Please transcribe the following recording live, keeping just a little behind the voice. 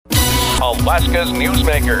Alaska's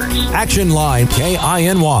newsmakers. Action Line,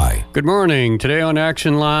 KINY. Good morning. Today on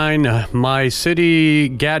Action Line, my city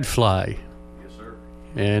gadfly. Yes, sir.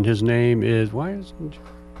 And his name is, wait a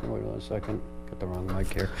second. Got the wrong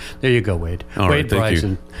mic here. There you go, Wade. All right, Wade thank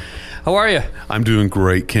Bryson. you. How are you? I'm doing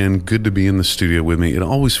great, Ken. Good to be in the studio with me. It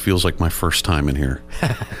always feels like my first time in here.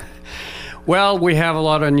 Well, we have a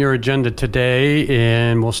lot on your agenda today,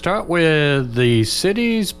 and we'll start with the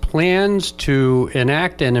city's plans to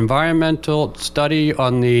enact an environmental study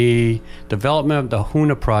on the development of the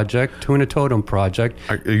Huna Totem project.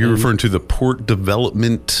 Are you referring to the port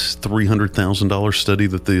development $300,000 study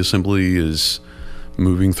that the Assembly is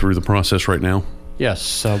moving through the process right now?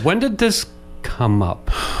 Yes. When did this come up?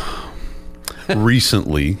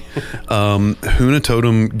 Recently, Huna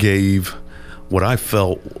Totem gave what I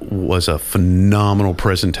felt was a phenomenal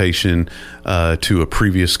presentation to a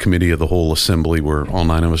previous committee of the whole Assembly where all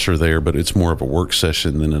 9 of us are there, but it's more of a work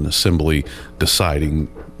session than an Assembly deciding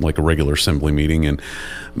like a regular Assembly meeting. And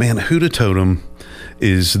man, Huna Totem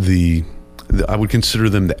is I would consider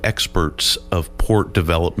them the experts of port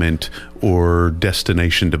development or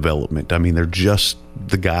destination development. I mean, they're just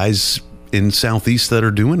the guys in Southeast that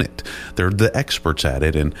are doing it. They're the experts at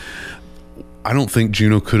it. And I don't think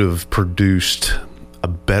Juneau could have produced a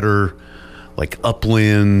better like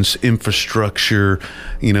uplands infrastructure,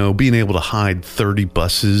 being able to hide 30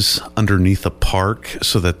 buses underneath a park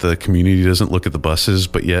so that the community doesn't look at the buses,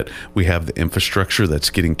 but yet we have the infrastructure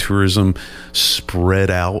that's getting tourism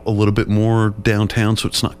spread out a little bit more downtown so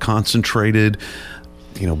it's not concentrated.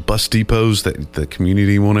 Bus depots that the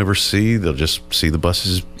community won't ever see. They'll just see the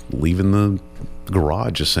buses leaving the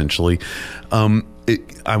garage essentially.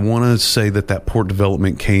 I want to say that port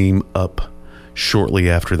development came up shortly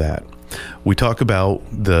after that. We talk about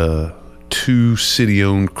the 2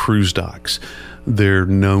 city-owned cruise docks. They're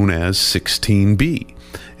known as 16B.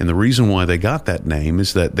 And the reason why they got that name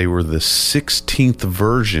is that they were the 16th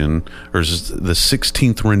version, or the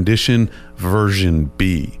 16th rendition, version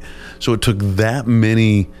B. So it took that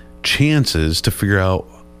many chances to figure out,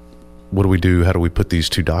 what do we do? How do we put these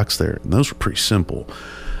 2 docks there? And those were pretty simple.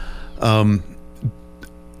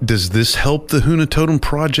 Does this help the Huna Totem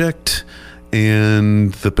project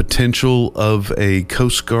and the potential of a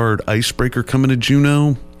Coast Guard icebreaker coming to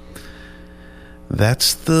Juneau?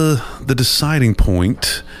 That's the deciding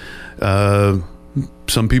point. Some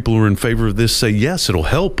people who are in favor of this say, yes, it'll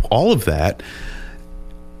help all of that.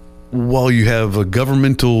 While you have a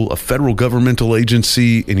federal governmental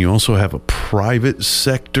agency, and you also have a private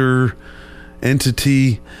sector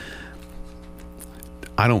entity,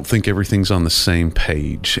 I don't think everything's on the same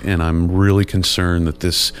page, and I'm really concerned that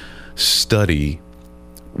this study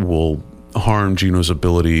will harm Juneau's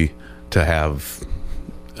ability to have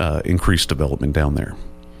increased development down there.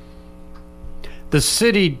 The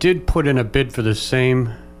city did put in a bid for the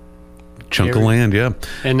same chunk of land, yeah.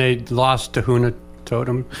 And they lost to Huna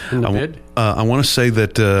Totem in the bid? I want to say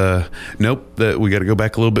that, nope, that we got to go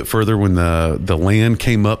back a little bit further. When the land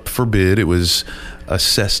came up for bid, it was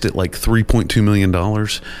assessed at like $3.2 million.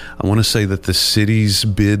 I want to say that the city's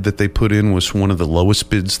bid that they put in was one of the lowest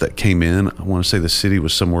bids that came in. I want to say the city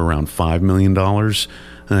was somewhere around $5 million,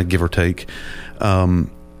 give or take.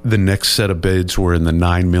 The next set of bids were in the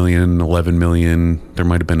 $9 million, $11 million. There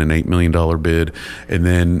might have been an $8 million bid. And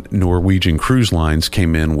then Norwegian Cruise Lines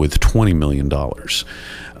came in with $20 million,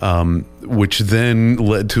 which then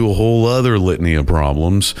led to a whole other litany of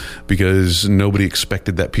problems because nobody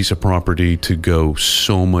expected that piece of property to go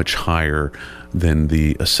so much higher than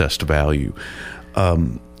the assessed value.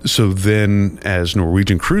 So then as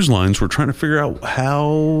Norwegian Cruise Lines were trying to figure out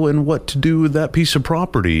how and what to do with that piece of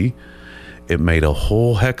property, it made a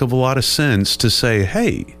whole heck of a lot of sense to say,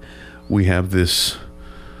 hey, we have this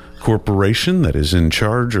corporation that is in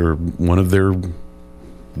charge, or one of their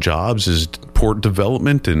jobs is port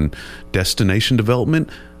development and destination development.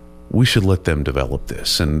 We should let them develop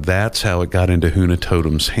this. And that's how it got into Huna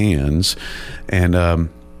Totem's hands. And,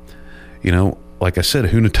 like I said,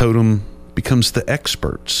 Huna Totem becomes the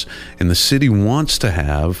experts, and the city wants to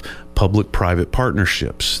have public-private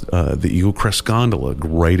partnerships. The Eagle Crest Gondola,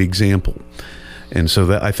 great example. And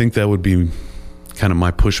so I think that would be kind of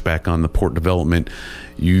my pushback on the port development.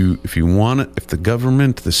 If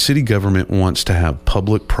the city government wants to have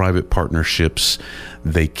public-private partnerships,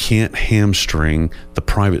 they can't hamstring the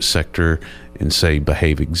private sector and say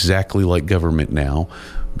behave exactly like government now,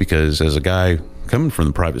 because as a guy coming from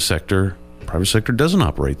the private sector doesn't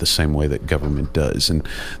operate the same way that government does. And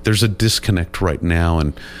there's a disconnect right now,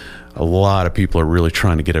 and a lot of people are really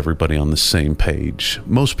trying to get everybody on the same page.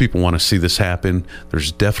 Most people want to see this happen.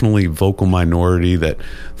 There's definitely a vocal minority that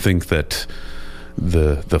think that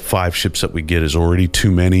the 5 ships that we get is already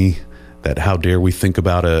too many. That how dare we think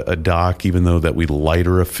about a dock, even though that we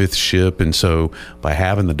lighter a 5th ship. And so by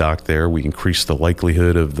having the dock there, we increase the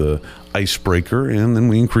likelihood of the icebreaker, and then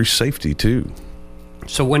we increase safety too.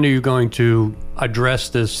 So when are you going to address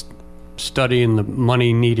this study and the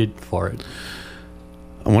money needed for it?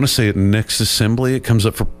 I want to say at next assembly, it comes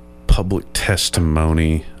up for public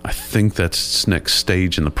testimony. I think that's its next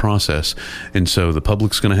stage in the process. And so the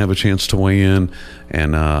public's going to have a chance to weigh in.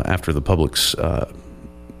 And after the public's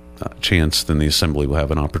chance, then the assembly will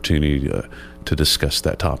have an opportunity to discuss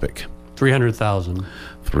that topic. 300,000.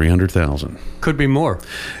 300,000. Could be more.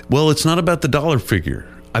 Well, it's not about the dollar figure.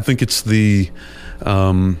 I think it's the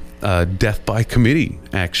death by committee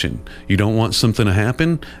action. You don't want something to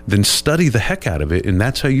happen, then study the heck out of it, and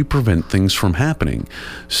that's how you prevent things from happening.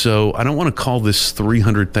 So I don't want to call this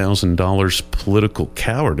 $300,000 political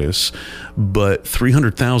cowardice, but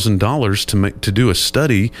 $300,000 to do a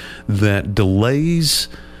study that delays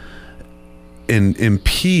and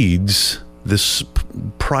impedes this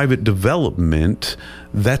private development.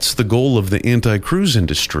 That's the goal of the anti-cruise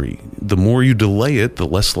industry. The more you delay it, the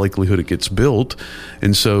less likelihood it gets built.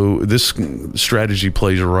 And so this strategy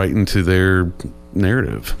plays right into their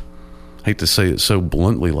narrative. I hate to say it so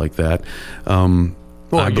bluntly like that.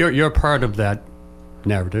 Well, you're part of that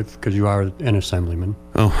narrative because you are an assemblyman.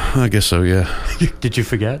 Oh, I guess so, yeah. Did you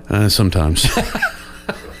forget? Sometimes.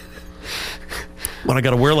 But I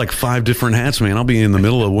got to wear like 5 different hats, man. I'll be in the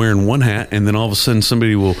middle of wearing one hat, and then all of a sudden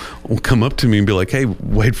somebody will come up to me and be like, "Hey,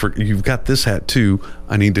 you've got this hat too.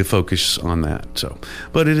 I need to focus on that." So,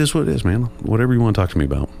 but it is what it is, man. Whatever you want to talk to me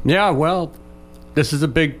about. Yeah, well, this is a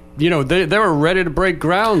big, they were ready to break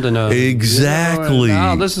ground in a exactly.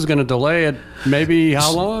 Now this is going to delay it. Maybe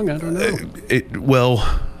how long? I don't know.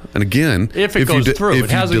 And again, if it goes through, it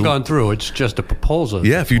hasn't gone through. It's just a proposal.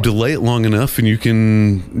 Yeah, if you delay it long enough, and you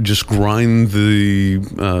can just grind the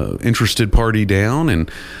interested party down,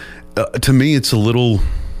 and to me, I'm a little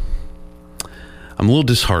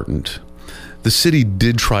disheartened. The city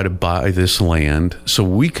did try to buy this land so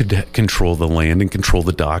we could control the land and control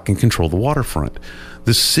the dock and control the waterfront.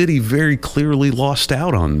 The city very clearly lost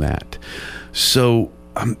out on that. So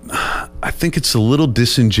I think it's a little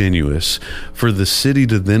disingenuous for the city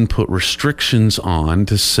to then put restrictions on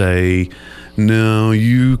to say, no,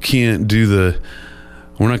 you can't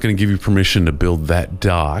we're not going to give you permission to build that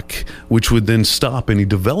dock, which would then stop any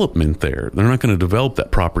development there. They're not going to develop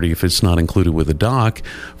that property if it's not included with a dock,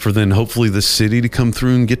 for then hopefully the city to come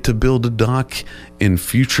through and get to build a dock in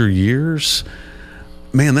future years.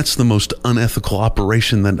 Man, that's the most unethical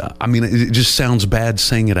operation it just sounds bad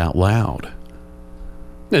saying it out loud.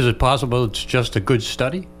 Is it possible it's just a good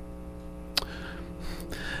study?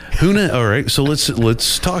 All right, so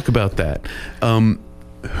let's talk about that.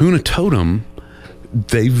 Juneau Totem,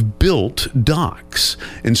 they've built docks,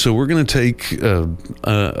 and so we're going to take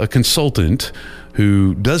a consultant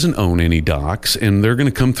who doesn't own any docks, and they're going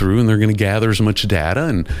to come through and they're going to gather as much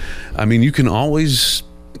data. And you can always,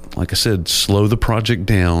 like I said, slow the project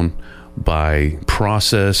down by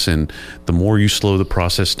process, and the more you slow the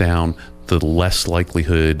process down, the less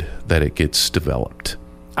likelihood that it gets developed.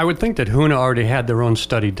 I would think that Juneau already had their own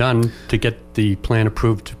study done to get the plan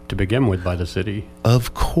approved to begin with by the city.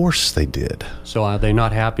 Of course they did. So are they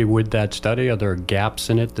not happy with that study? Are there gaps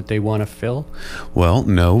in it that they want to fill? Well,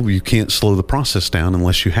 no, you can't slow the process down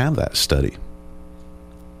unless you have that study.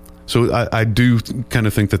 So I do kind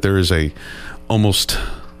of think that there is almost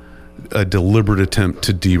a deliberate attempt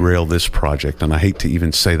to derail this project. And I hate to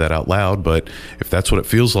even say that out loud, but if that's what it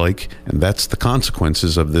feels like, and that's the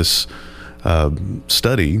consequences of this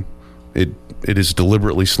study, it is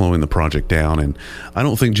deliberately slowing the project down. And I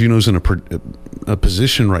don't think Juneau's in a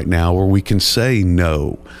position right now where we can say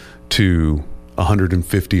no to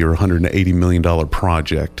 $150 or $180 million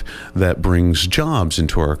project that brings jobs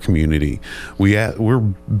into our community. We're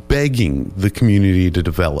begging the community to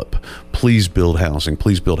develop. Please build housing.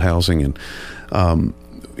 Please build housing. And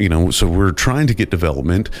so we're trying to get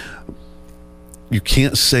development. You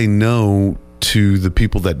can't say no to the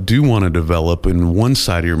people that do want to develop in one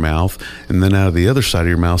side of your mouth, and then out of the other side of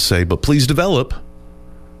your mouth say, but please develop.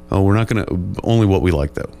 Oh, we're not going to, only what we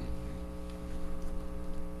like though.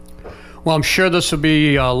 Well, I'm sure this will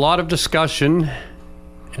be a lot of discussion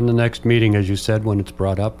in the next meeting, as you said, when it's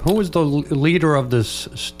brought up. Who is the leader of this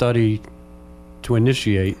study to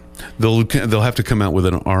initiate? They'll have to come out with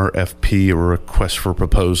an RFP, a request for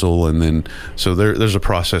proposal, and then so there's a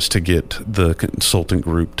process to get the consultant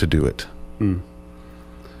group to do it.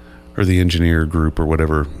 Or the engineer group or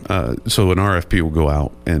whatever. So an RFP will go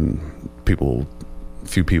out, and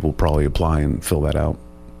few people probably apply and fill that out.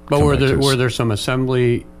 But come were back to us. there some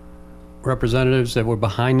assembly representatives that were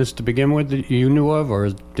behind this to begin with that you knew of, or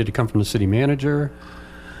did it come from the city manager?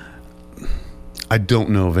 I don't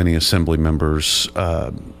know of any assembly members.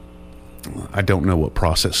 I don't know what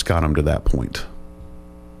process got them to that point.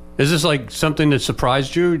 Is this like something that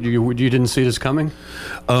surprised you? You didn't see this coming?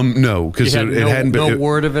 No, because it hadn't been. No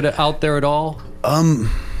word of it out there at all?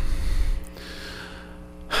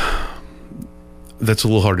 That's a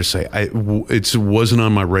little hard to say. It wasn't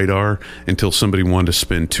on my radar until somebody wanted to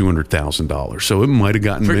spend $200,000. So it might have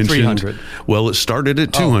gotten For mentioned. 300. Well, it started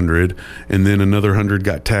at 200, and then another 100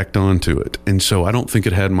 got tacked onto it. And so I don't think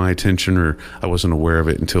it had my attention, or I wasn't aware of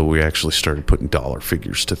it until we actually started putting dollar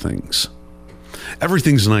figures to things.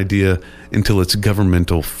 Everything's an idea until it's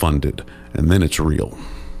governmental funded, and then it's real.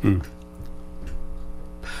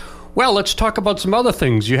 Well, let's talk about some other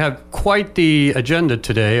things. You have quite the agenda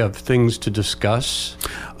today of things to discuss.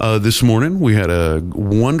 This morning, we had a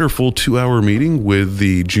wonderful 2-hour meeting with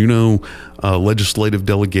the Juneau legislative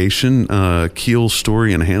delegation. Keel,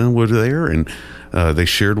 Story, and Hannah were there, and they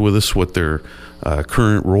shared with us what their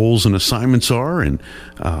current roles and assignments are. And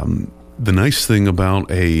the nice thing about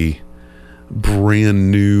a brand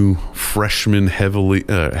new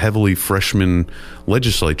heavily freshman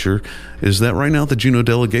legislature is that right now the Juneau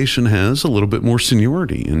delegation has a little bit more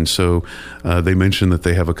seniority, and so they mentioned that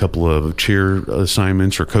they have a couple of chair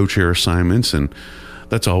assignments or co-chair assignments, and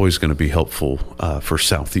that's always going to be helpful for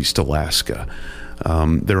Southeast Alaska.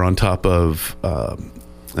 They're on top of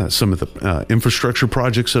some of the infrastructure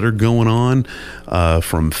projects that are going on,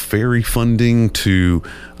 from ferry funding to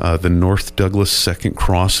the North Douglas Second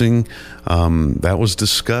Crossing. That was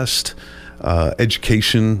discussed.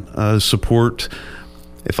 Education support.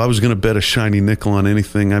 If I was going to bet a shiny nickel on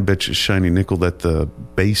anything, I bet you a shiny nickel that the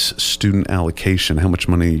base student allocation, how much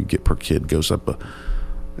money you get per kid, goes up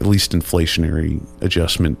at least inflationary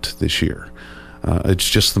adjustment this year. It's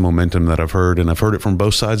just the momentum that I've heard, and I've heard it from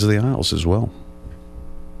both sides of the aisles as well.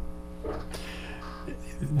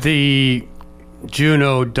 The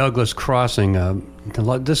Juneau Douglas crossing,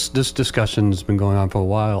 this discussion has been going on for a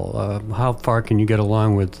while. How far can you get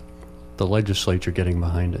along with the legislature getting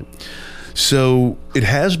behind it? So it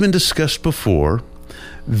has been discussed before.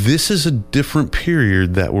 This is a different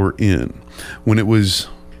period that we're in. When it was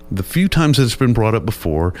the few times that it's been brought up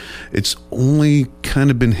before, it's only kind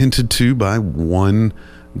of been hinted to by one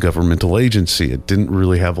governmental agency. It didn't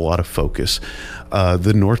really have a lot of focus.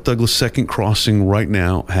 The North Douglas Second Crossing right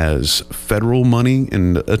now has federal money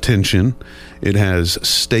and attention. It has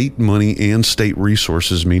state money and state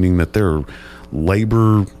resources, meaning that there are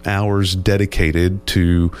labor hours dedicated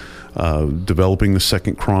to developing the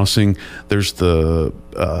second crossing. There's the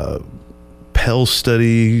Pell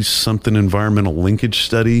study, something environmental linkage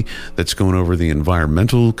study that's going over the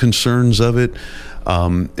environmental concerns of it.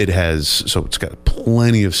 It's got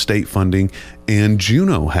plenty of state funding, and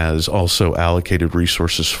Juneau has also allocated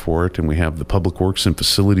resources for it. And we have the Public Works and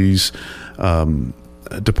Facilities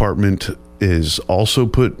Department is also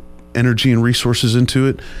put energy and resources into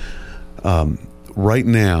it. Right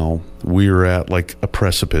now, we're at like a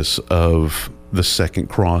precipice of the second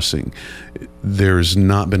crossing. There's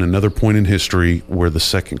not been another point in history where the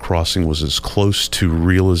second crossing was as close to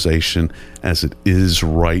realization as it is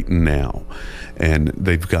right now. And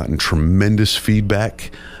they've gotten tremendous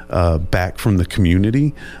feedback back from the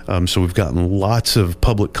community. So we've gotten lots of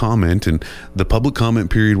public comment, and the public comment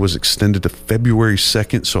period was extended to February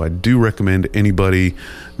 2nd. So I do recommend anybody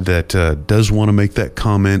that does want to make that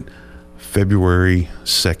comment, February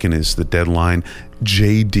 2nd is the deadline.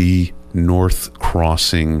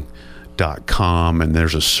 jdnorthcrossing.com, and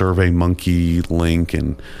there's a SurveyMonkey link,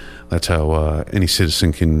 and that's how any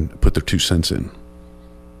citizen can put their 2 cents in.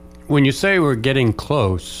 When you say we're getting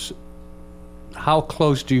close, how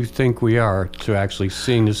close do you think we are to actually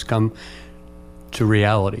seeing this come to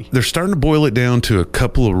reality? They're starting to boil it down to a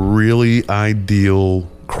couple of really ideal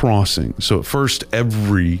crossings. So at first,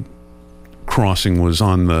 every crossing was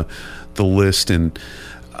on the list, and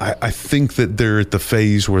I think that they're at the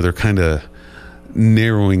phase where they're kind of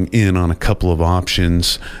narrowing in on a couple of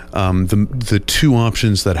options. The 2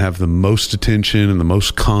 options that have the most attention and the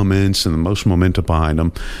most comments and the most momentum behind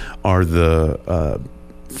them are the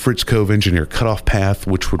Fritz Cove Engineer Cutoff Path,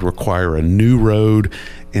 which would require a new road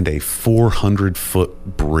and a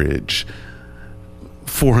 400-foot bridge.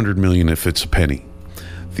 $400 million if it's a penny.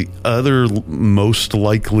 The other most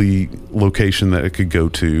likely location that it could go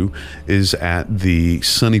to is at the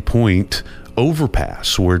Sunny Point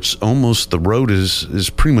overpass, where it's almost, the road is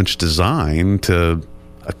pretty much designed to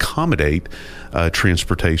accommodate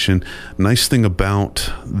transportation. Nice thing about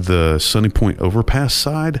the Sunny Point overpass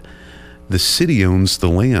side, The city owns the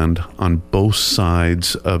land on both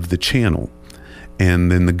sides of the channel.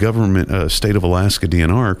 And then the government, state of Alaska,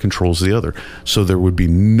 DNR, controls the other. So there would be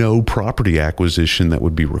no property acquisition that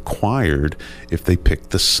would be required if they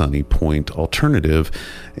picked the Sunny Point alternative.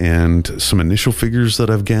 And some initial figures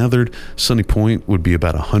that I've gathered, Sunny Point would be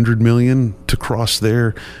about $100 million to cross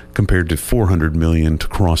there compared to $400 million to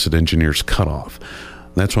cross at Engineers Cutoff.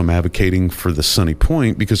 That's why I'm advocating for the Sunny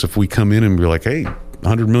Point, because if we come in and be like, hey,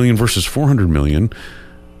 $100 million versus $400 million,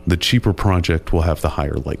 the cheaper project will have the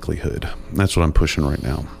higher likelihood. That's what I'm pushing right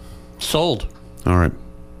now. Sold. All right.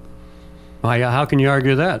 How can you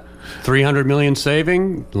argue that? $300 million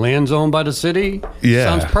saving, land's owned by the city? Yeah.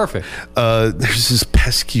 Sounds perfect. There's this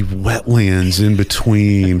pesky wetlands in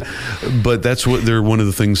between, but that's what one of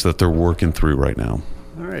the things that they're working through right now.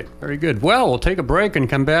 All right, very good. Well, we'll take a break and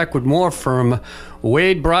come back with more from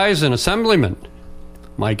Wade Bryson, Assemblyman,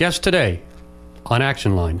 my guest today on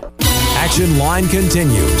Action Line. Action Line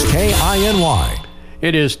continues. KINY.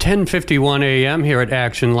 It is 10:51 a.m. here at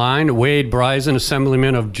Action Line. Wade Bryson,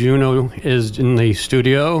 Assemblyman of Juneau, is in the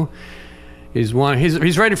studio. He's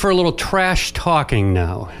ready for a little trash talking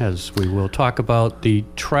now, as we will talk about the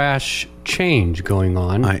trash change going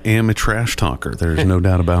on. I am a trash talker. There's no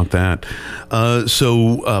doubt about that.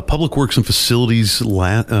 So Public Works and Facilities,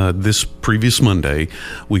 this previous Monday,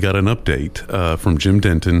 we got an update from Jim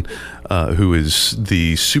Denton, who is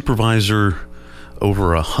the supervisor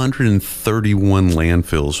over 131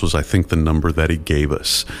 landfills was, I think, the number that he gave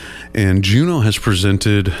us. And Juneau has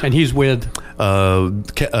presented... And he's with...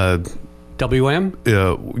 WM?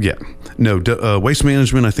 Yeah. No, Waste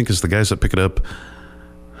Management, I think, is the guys that pick it up.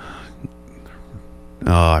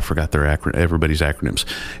 Oh, I forgot their everybody's acronyms.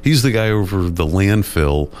 He's the guy over the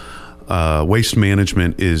landfill. Waste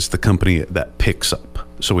Management is the company that picks up.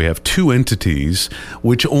 So we have two entities,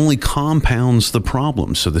 which only compounds the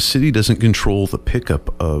problem. So the city doesn't control the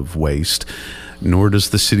pickup of waste, nor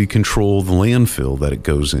does the city control the landfill that it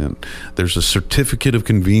goes in. There's a certificate of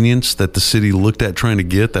convenience that the city looked at trying to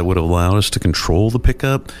get that would allow us to control the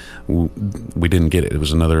pickup. We didn't get it. It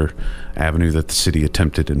was another avenue that the city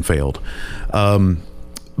attempted and failed.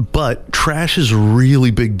 But trash is a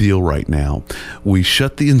really big deal right now. We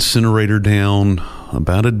shut the incinerator down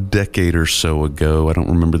about a decade or so ago. I don't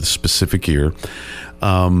remember the specific year.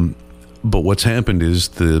 But what's happened is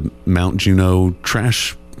the Mount Juneau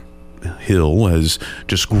trash hill has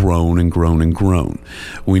just grown and grown and grown.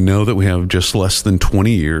 We know that we have just less than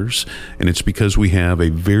 20 years, and it's because we have a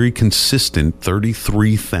very consistent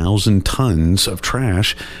 33,000 tons of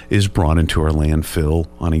trash is brought into our landfill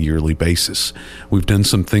on a yearly basis. We've done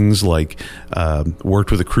some things like worked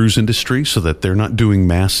with the cruise industry so that they're not doing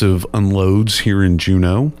massive unloads here in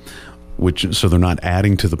Juneau, so they're not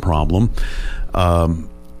adding to the problem.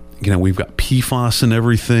 We've got PFAS and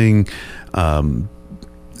everything.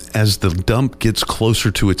 As the dump gets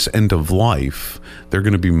closer to its end of life, they're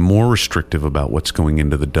going to be more restrictive about what's going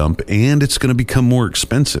into the dump, and it's going to become more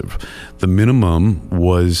expensive. The minimum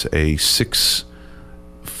was a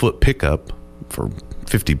 6-foot pickup for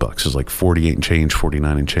 $50. Is like 48 and change,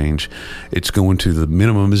 49 and change. It's going to, the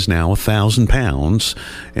minimum is now 1,000 pounds,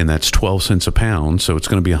 and that's 12 cents a pound. So it's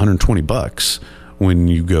going to be $120 when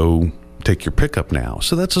you go take your pickup now.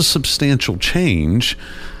 So that's a substantial change.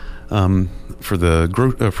 For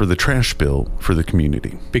the trash bill for the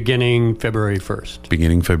community. Beginning February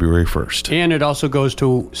 1st. And it also goes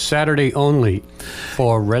to Saturday only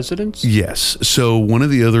for residents? Yes. So one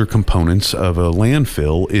of the other components of a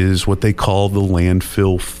landfill is what they call the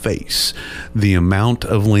landfill face. The amount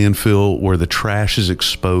of landfill where the trash is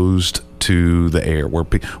exposed to the air,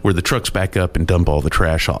 where the trucks back up and dump all the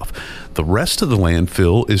trash off. The rest of the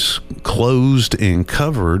landfill is closed and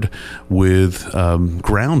covered with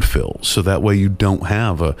ground fill, so that way you don't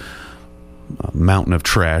have a mountain of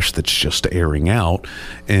trash that's just airing out.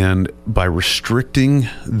 And by restricting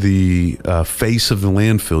the face of the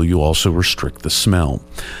landfill, you also restrict the smell.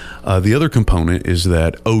 The other component is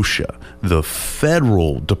that OSHA, the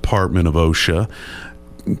federal department of OSHA,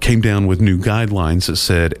 came down with new guidelines that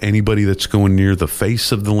said anybody that's going near the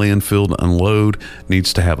face of the landfill to unload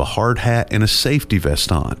needs to have a hard hat and a safety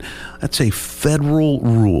vest on. That's a federal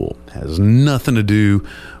rule. It has nothing to do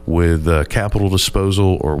with capital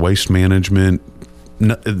disposal or waste management.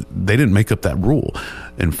 No, they didn't make up that rule.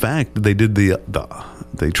 In fact, they did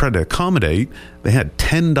they tried to accommodate. They had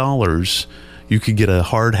 $10. You could get a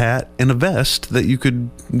hard hat and a vest that you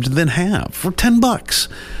could then have for $10.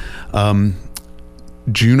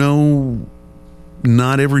 Juneau,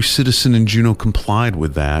 not every citizen in Juneau complied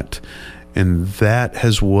with that, and that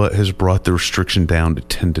has what has brought the restriction down to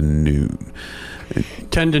 10 to noon.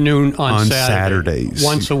 10 to noon on Saturdays.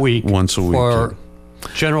 Once a week. For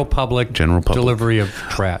general public delivery of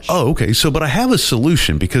trash. Oh, okay. But I have a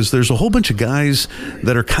solution, because there's a whole bunch of guys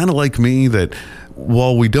that are kind of like me that,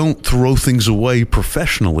 while we don't throw things away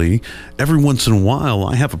professionally, every once in a while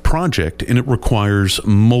I have a project and it requires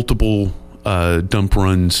multiple dump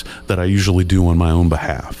runs that I usually do on my own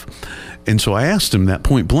behalf. And so I asked him that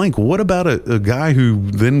point blank, what about a guy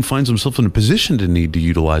who then finds himself in a position to need to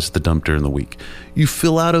utilize the dump during the week? You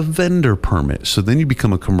fill out a vendor permit. So then you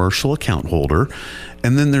become a commercial account holder,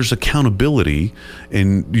 and then there's accountability,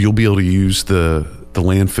 and you'll be able to use the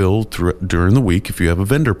landfill during the week if you have a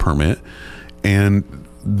vendor permit. And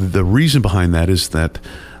the reason behind that is that,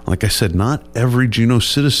 like I said, not every Juneau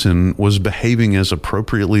citizen was behaving as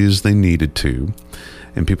appropriately as they needed to.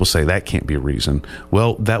 And people say that can't be a reason.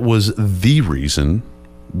 Well, that was the reason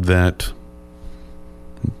that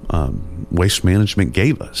Waste Management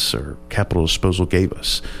gave us, or Capital Disposal gave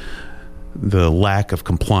us, the lack of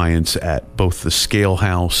compliance at both the scale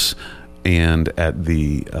house and at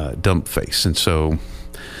the dump face. And so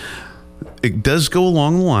it does go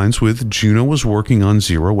along the lines with Juneau was working on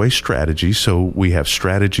zero waste strategy. So we have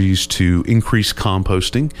strategies to increase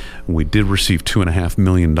composting. We did receive $2.5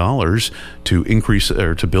 million to increase,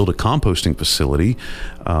 or to build a composting facility.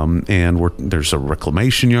 And there's a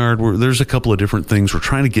reclamation yard. There's a couple of different things. We're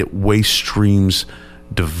trying to get waste streams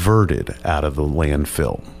diverted out of the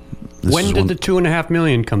landfill. When did the $2.5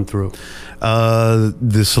 million come through?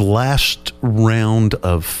 This last round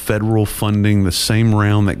of federal funding, the same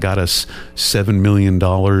round that got us $7 million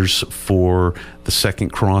for the second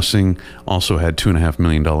crossing, also had $2.5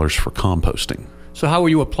 million for composting. So how will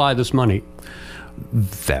you apply this money?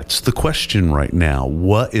 That's the question right now.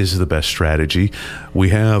 What is the best strategy? We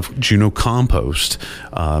have Juneau Compost,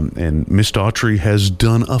 and Miss Daughtry has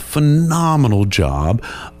done a phenomenal job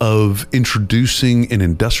of introducing and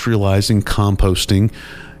industrializing composting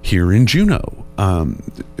here in Juneau.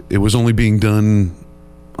 It was only being done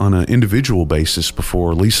on an individual basis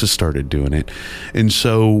before Lisa started doing it. And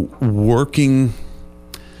so working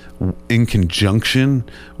in conjunction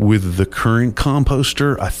with the current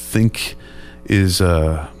composter, I think is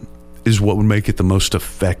what would make it the most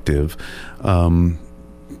effective.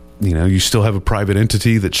 You still have a private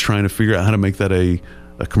entity that's trying to figure out how to make that a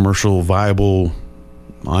commercial viable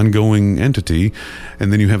ongoing entity,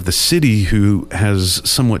 and then you have the city who has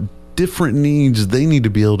somewhat different needs. They need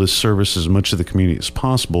to be able to service as much of the community as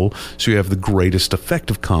possible, so you have the greatest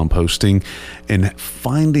effect of composting, and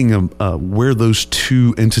finding where those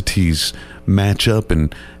two entities match up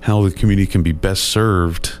and how the community can be best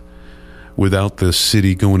served without the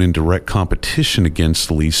city going in direct competition against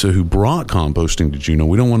Lisa, who brought composting to Juneau.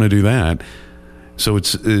 We don't want to do that. So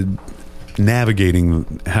it's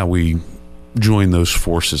navigating how we join those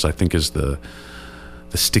forces, I think, is the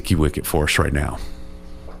sticky wicket for us right now.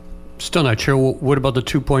 Still not sure. What about the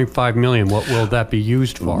 $2.5 million? What will that be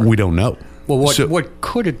used for? We don't know. Well, what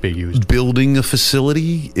could it be used for? Building a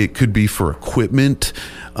facility. It could be for equipment.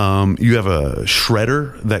 You have a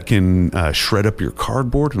shredder that can shred up your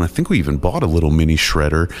cardboard, and I think we even bought a little mini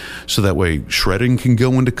shredder, so that way shredding can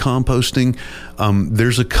go into composting.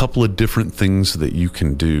 There's a couple of different things that you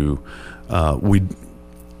can do.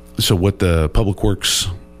 So what the Public Works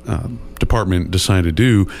department decided to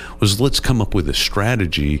do was, let's come up with a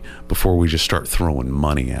strategy before we just start throwing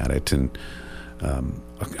money at it. And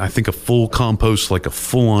I think a full compost, like a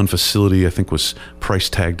full-on facility, I think was price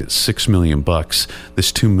tagged at $6 million.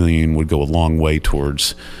 This $2 million would go a long way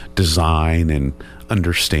towards design and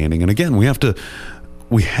understanding. And again, we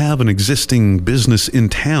have an existing business in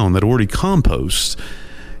town that already composts.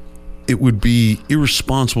 It would be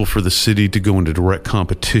irresponsible for the city to go into direct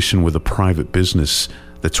competition with a private business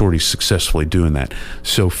that's already successfully doing that.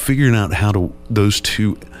 So figuring out how those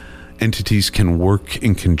two entities can work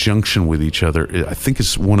in conjunction with each other, I think,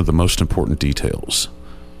 is one of the most important details.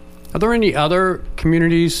 Are there any other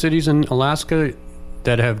communities, cities in Alaska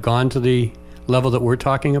that have gone to the level that we're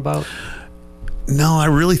talking about? No, I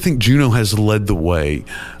really think Juneau has led the way.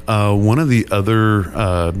 One of the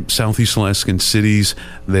other Southeast Alaskan cities,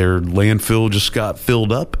 their landfill just got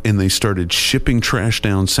filled up, and they started shipping trash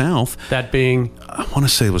down south. That being? I want to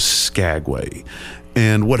say it was Skagway.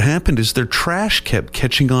 And what happened is their trash kept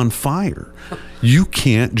catching on fire. You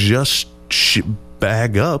can't just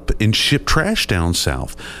bag up and ship trash down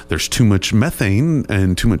south. There's too much methane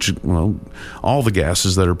and too much, all the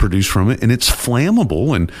gases that are produced from it, and it's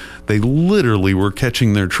flammable. And they literally were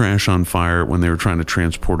catching their trash on fire when they were trying to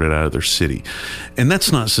transport it out of their city. And that's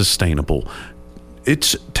not sustainable.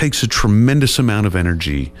 It takes a tremendous amount of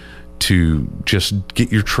energy to just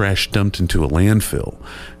get your trash dumped into a landfill.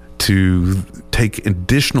 to take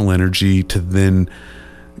additional energy to then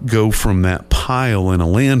go from that pile in a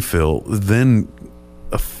landfill, then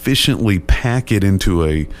efficiently pack it into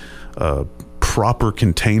a proper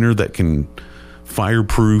container that can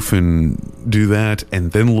fireproof and do that,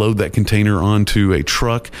 and then load that container onto a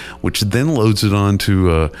truck, which then loads it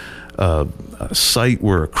onto a site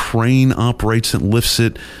where a crane operates and lifts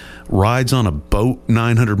it, rides on a boat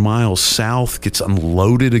 900 miles south, gets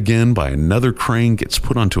unloaded again by another crane, gets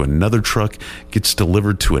put onto another truck, gets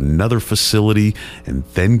delivered to another facility, and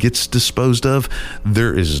then gets disposed of.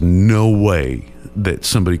 There is no way that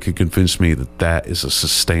somebody could convince me that that is a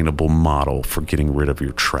sustainable model for getting rid of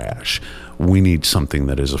your trash. We need something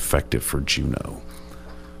that is effective for Juneau.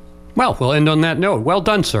 Well, we'll end on that note. Well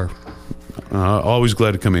done, sir. Always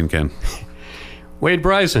glad to come in, Ken. Wade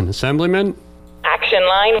Bryson, Assemblyman. Action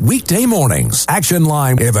Line. Weekday mornings. Action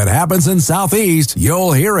Line. If it happens in Southeast,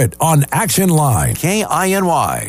 you'll hear it on Action Line. KINY.